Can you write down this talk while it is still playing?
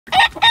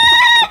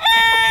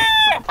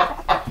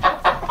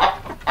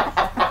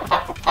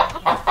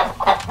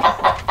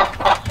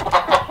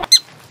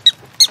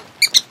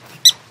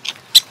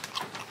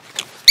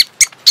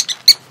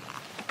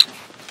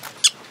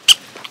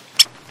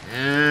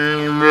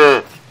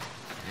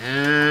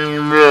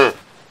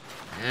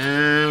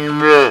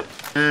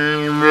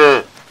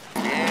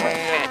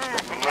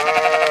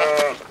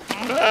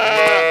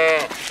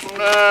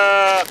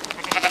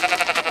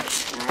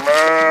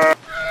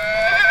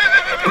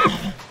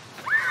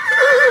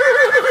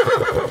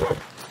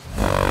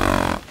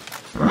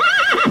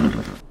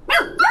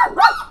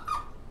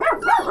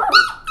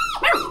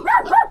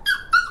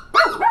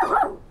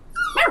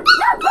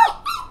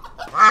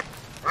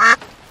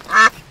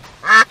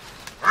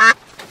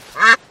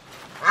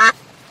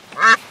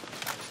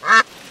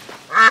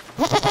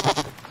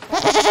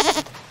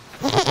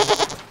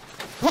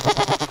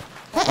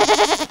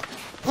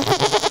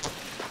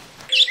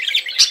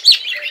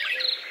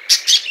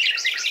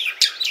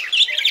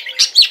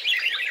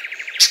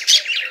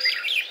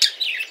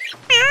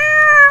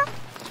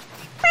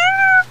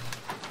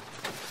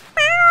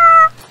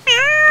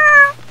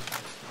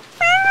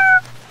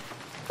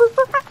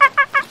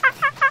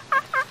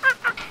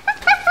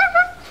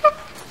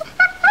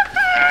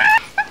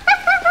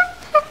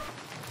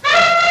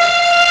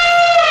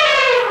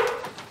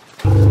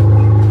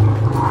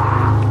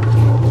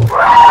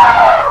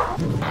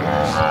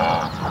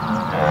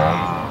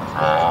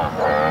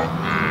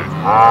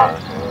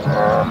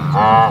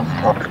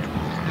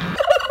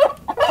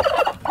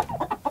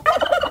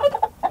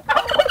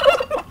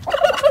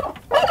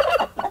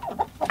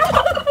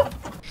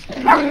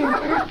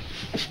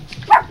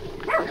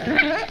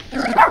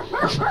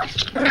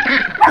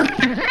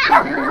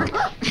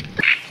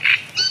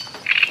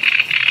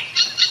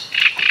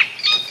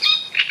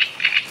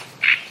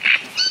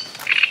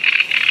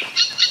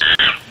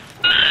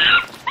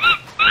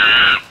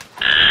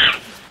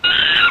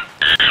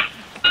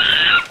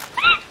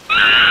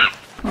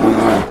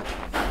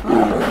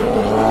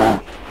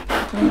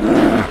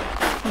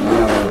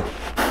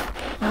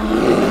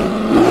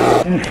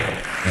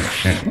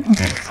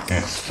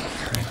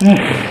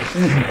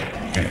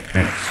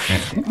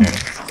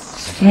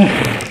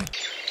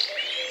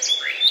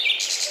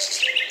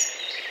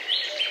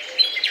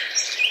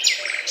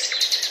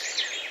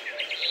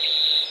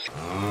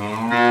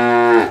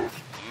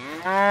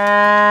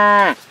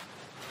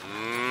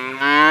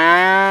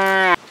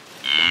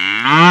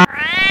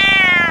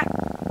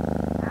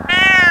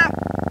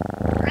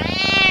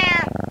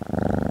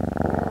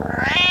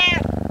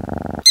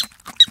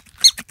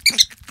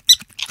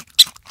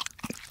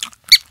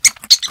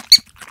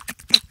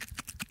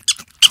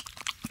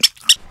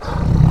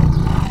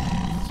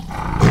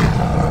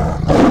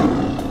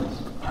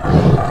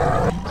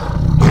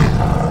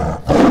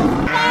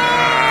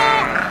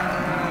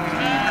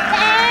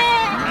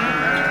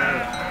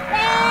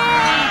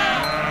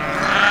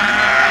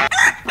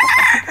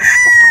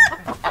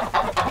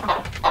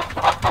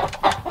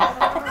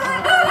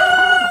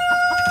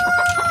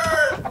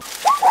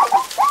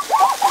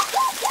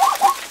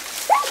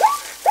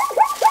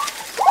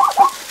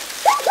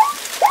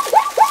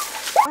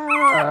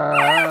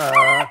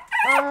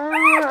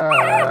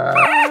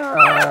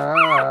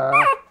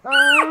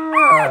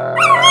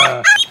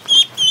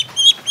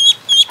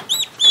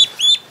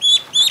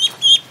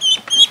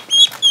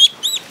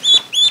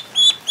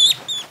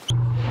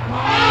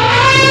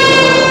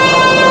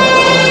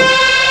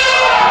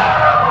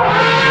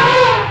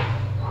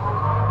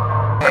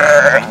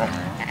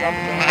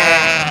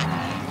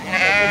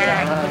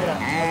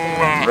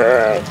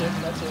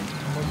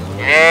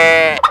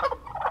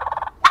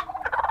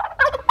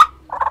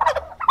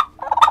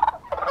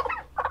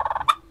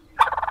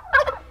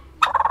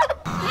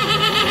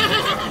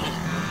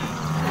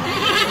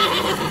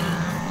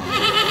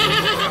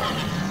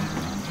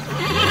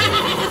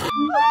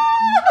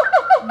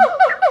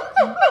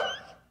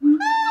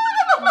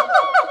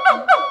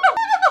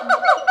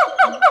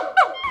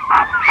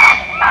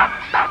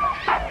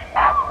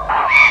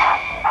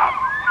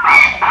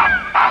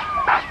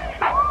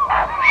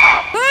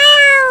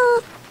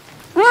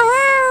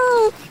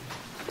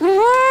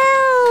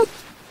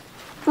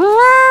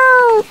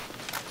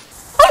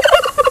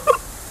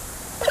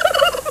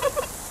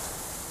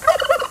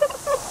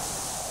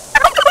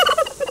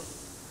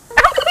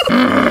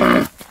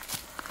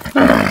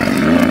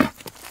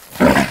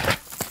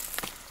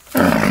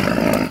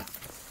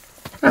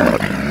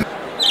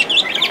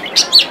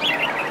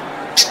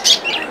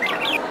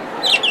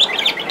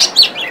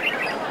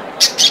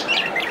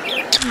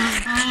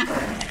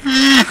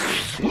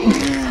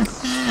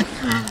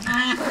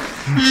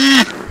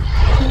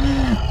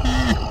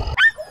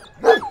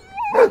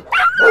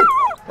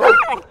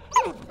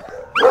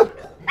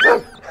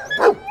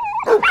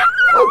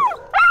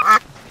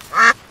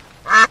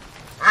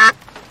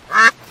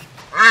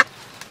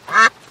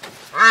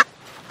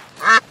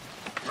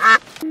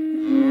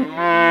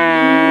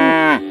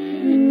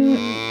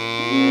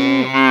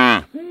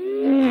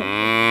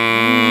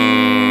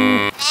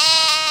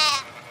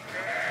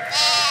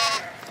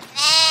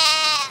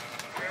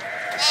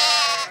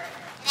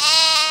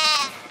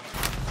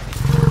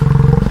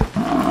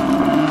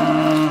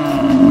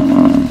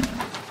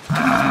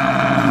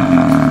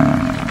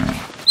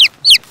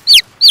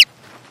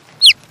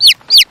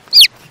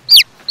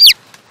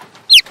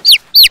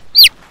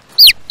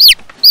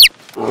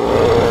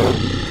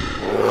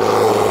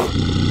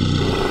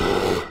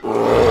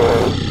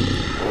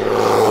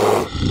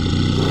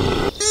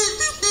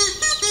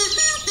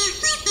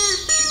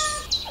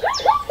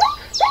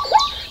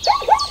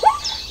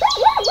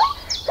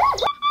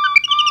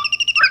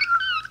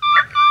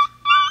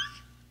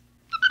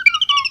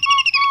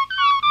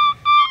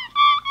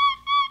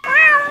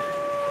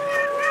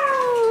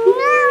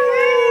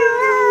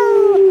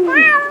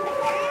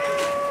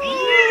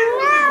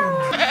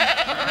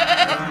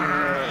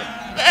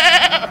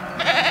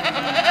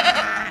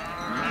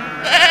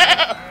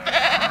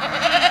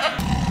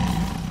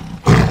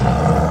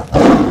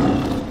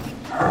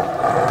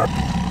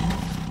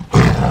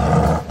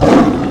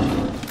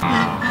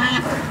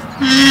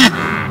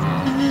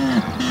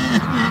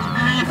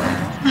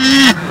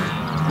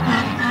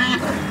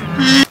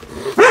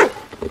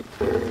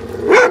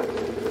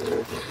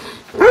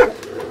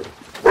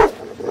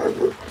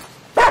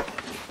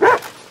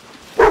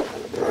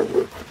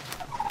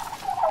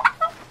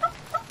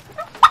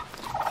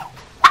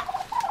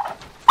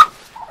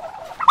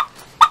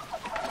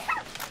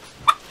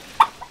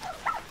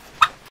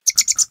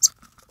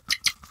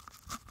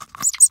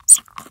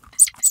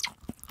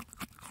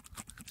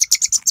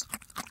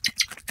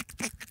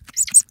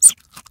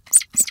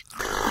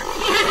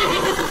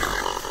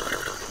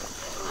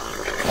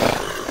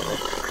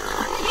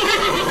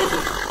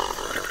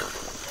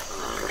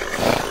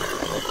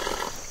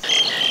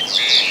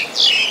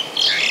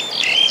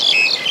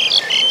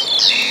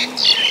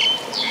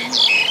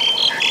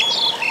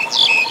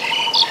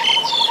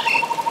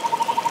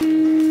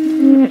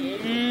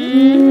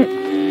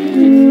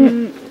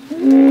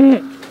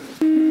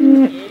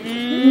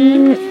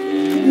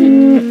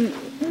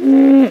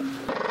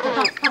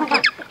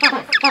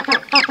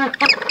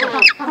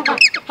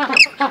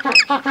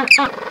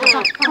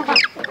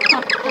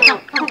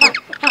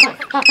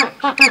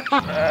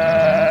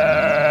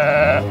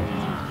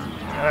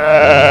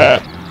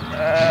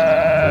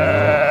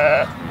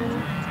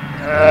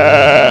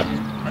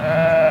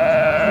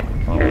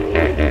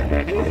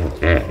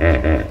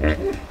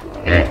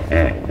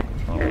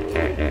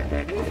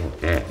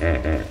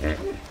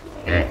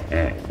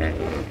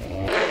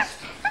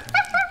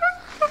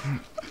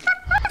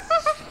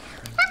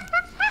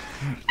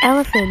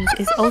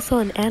also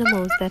on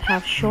animals that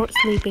have short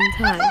sleeping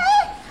time.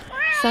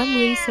 Some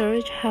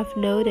research have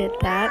noted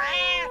that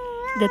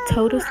the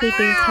total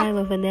sleeping time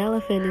of an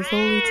elephant is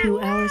only 2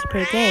 hours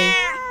per day.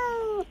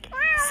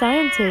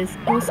 Scientists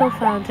also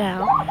found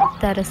out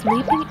that a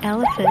sleeping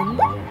elephant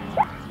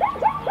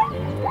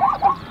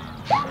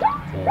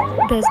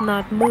does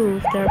not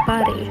move their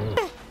body.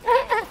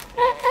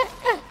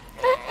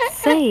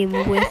 Same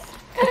with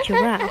a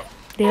giraffe.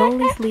 They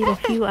only sleep a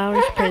few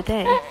hours per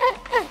day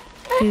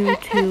due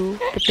to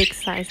the big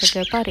size of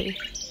their body.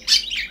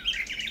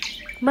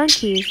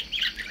 Monkeys.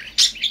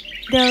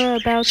 There are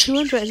about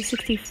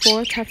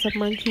 264 types of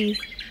monkeys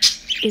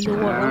in the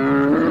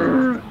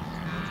world.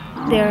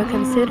 They are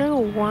considered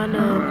one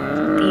of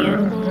the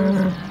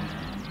animals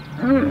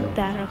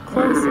that are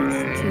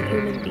closest to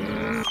human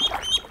beings.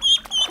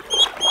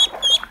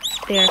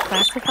 They are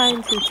classified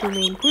into two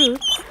main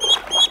groups.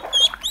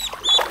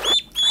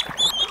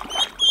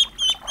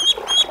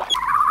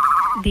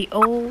 The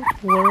old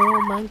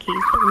world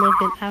monkeys that live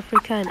in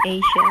Africa and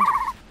Asia,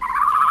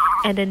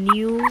 and the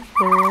new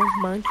world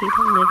monkeys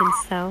that live in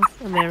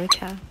South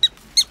America.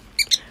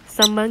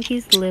 Some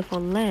monkeys live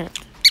on land.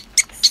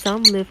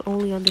 Some live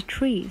only on the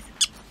trees.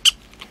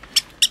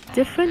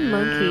 Different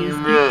monkeys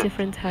eat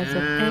different types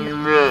of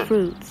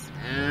fruits,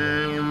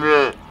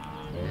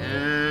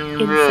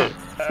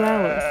 insects,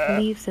 flowers,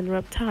 leaves, and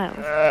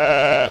reptiles.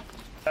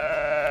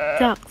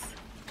 Ducks.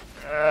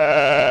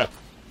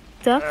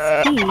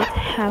 Ducks' feet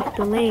have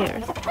the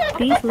layers.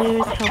 These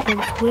layers help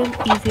them swim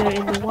easier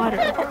in the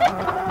water.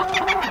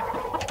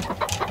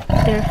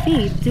 Their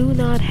feet do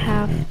not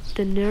have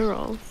the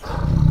neurons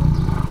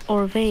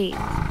or veins.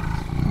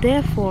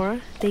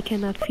 Therefore, they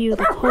cannot feel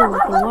the cold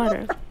of the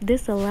water.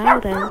 This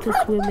allows them to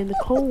swim in the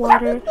cold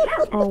water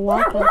or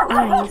walk on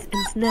ice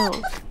and snow.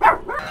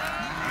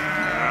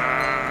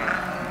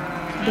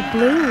 The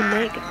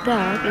blue-necked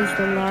duck is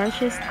the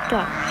largest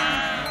duck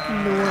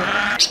in the world,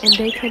 and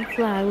they can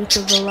fly with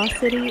a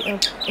velocity of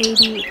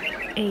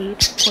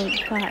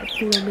 88.5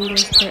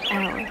 kilometers per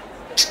hour.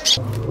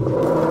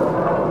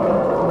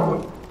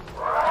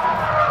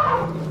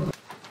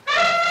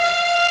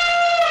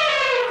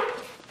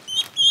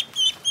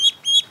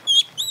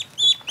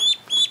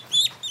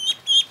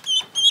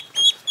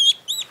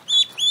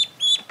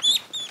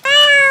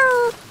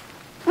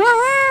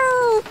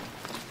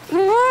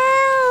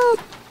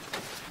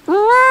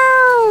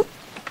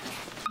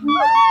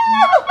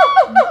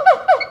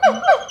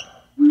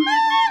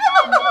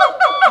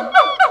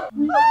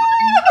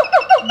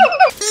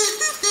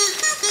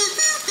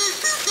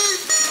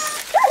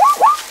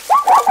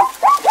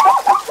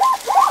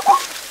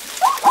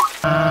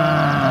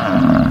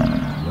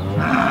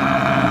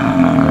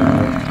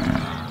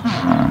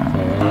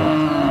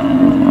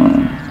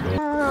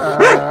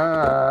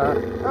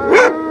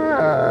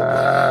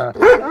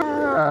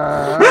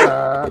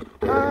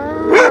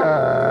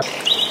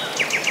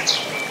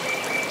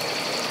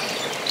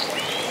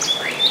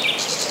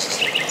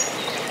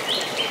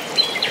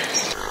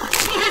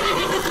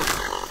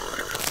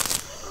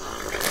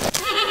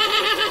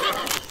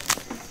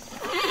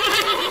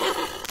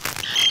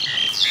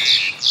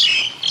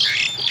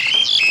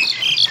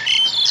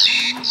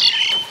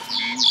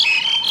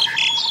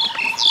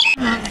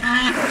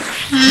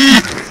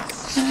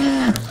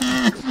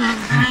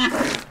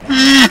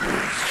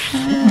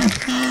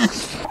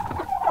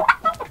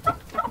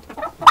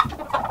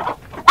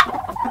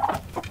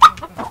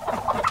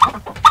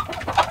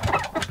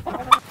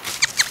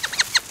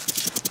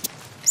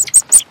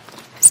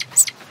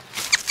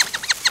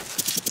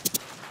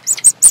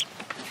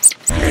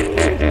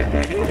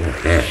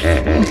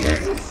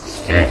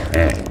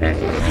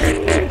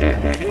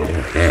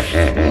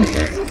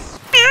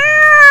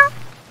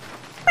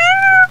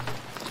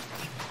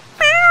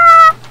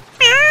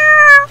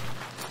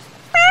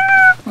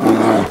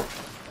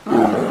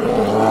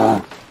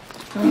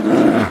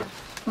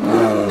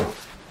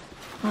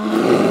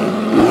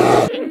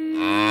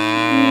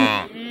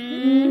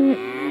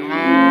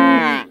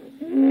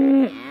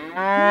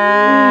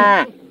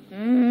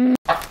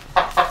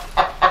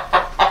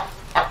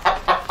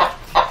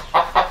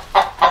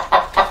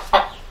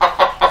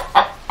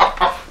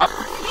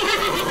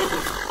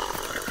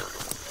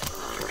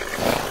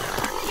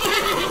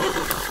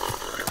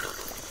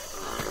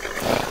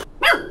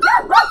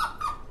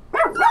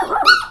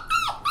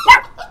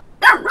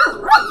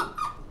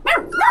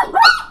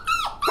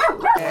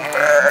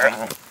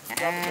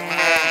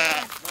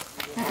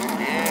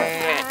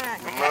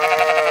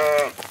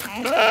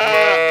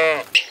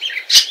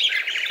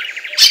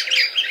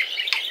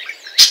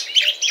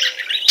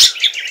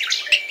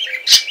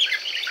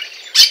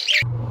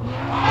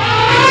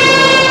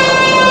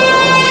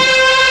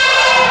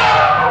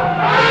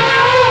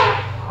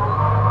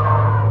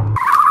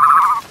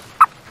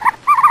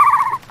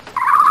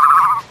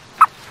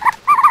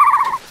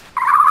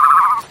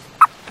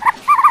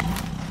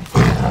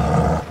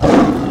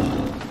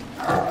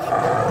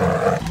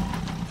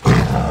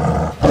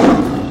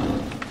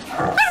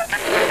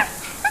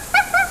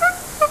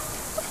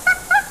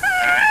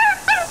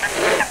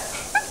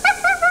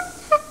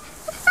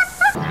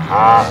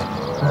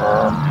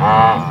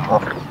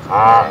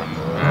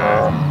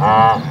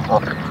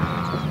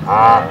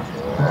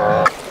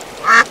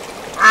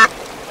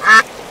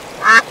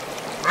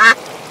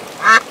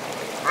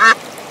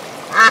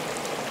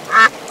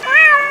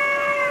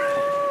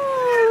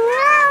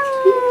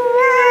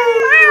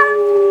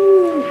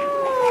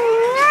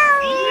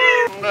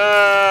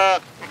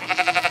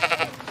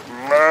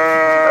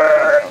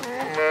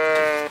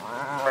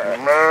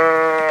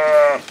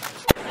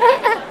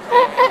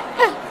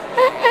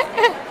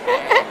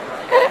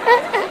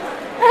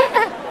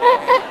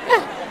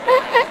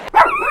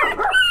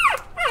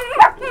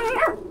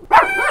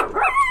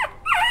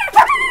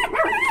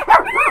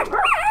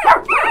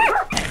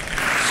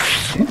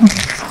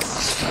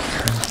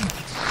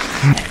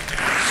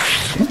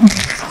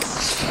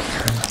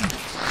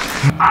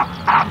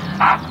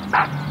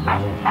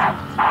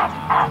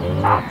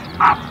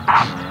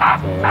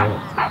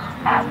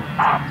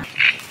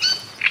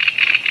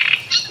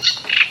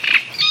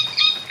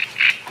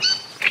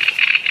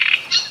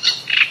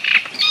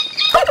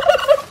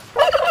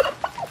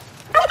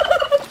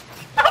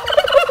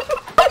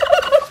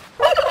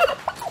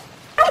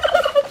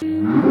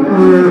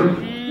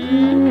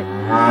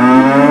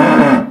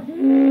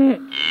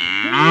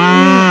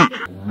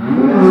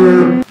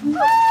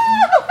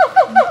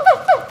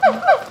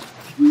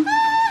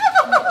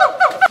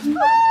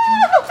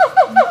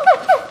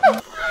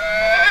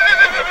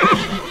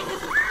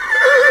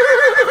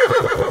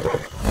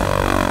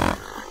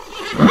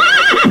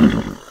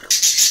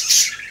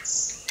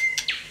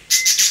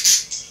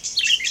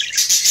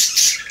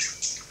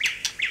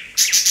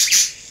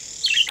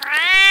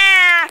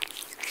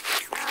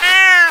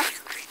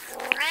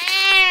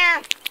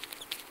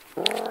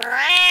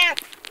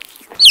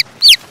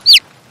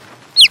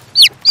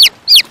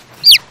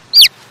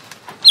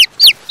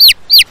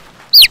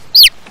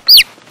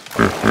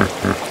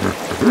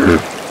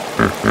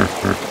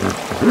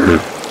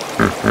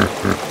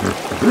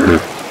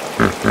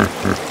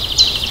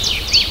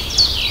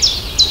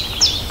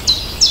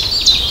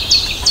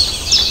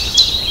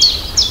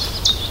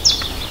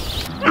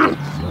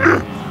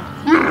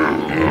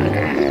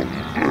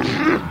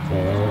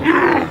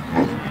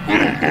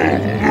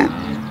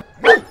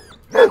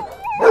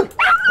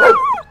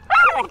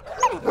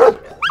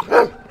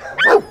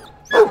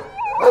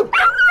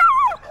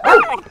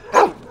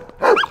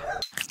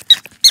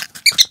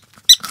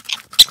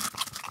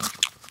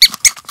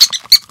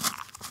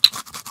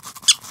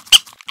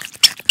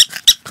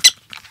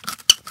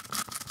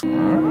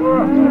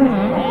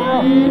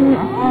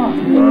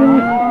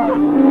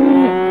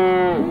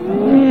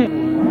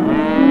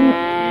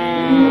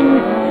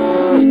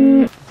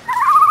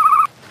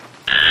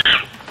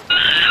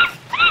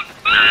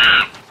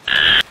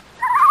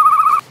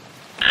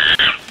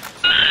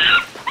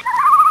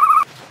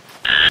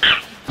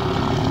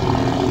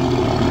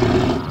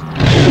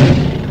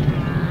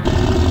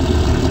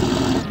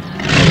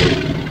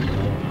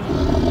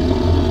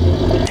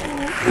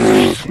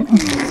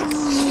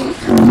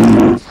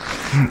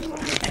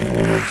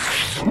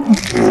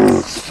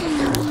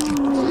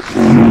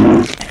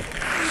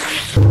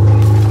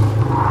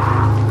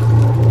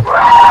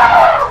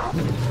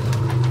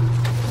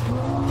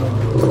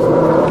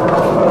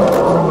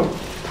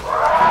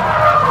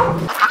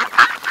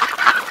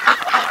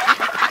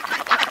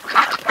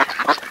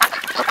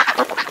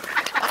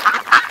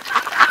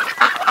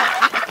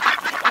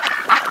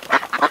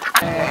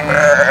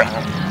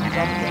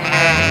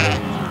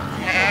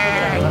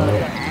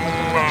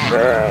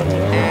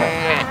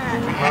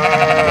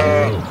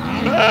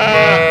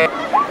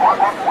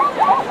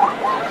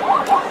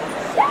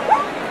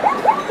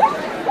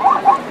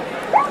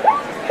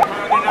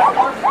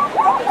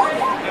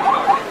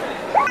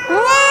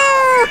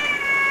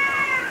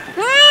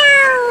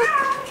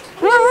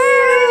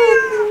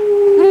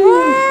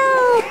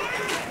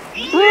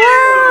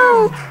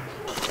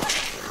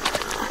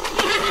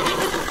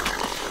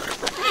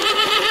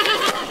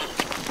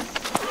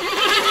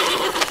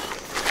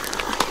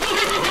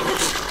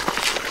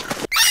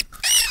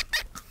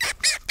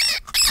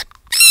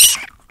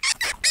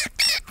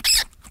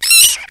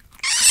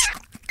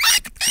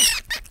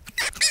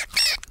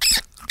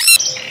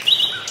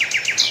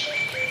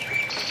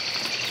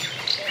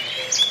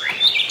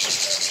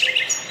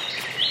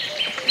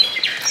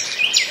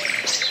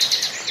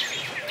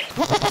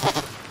 Ha ha ha!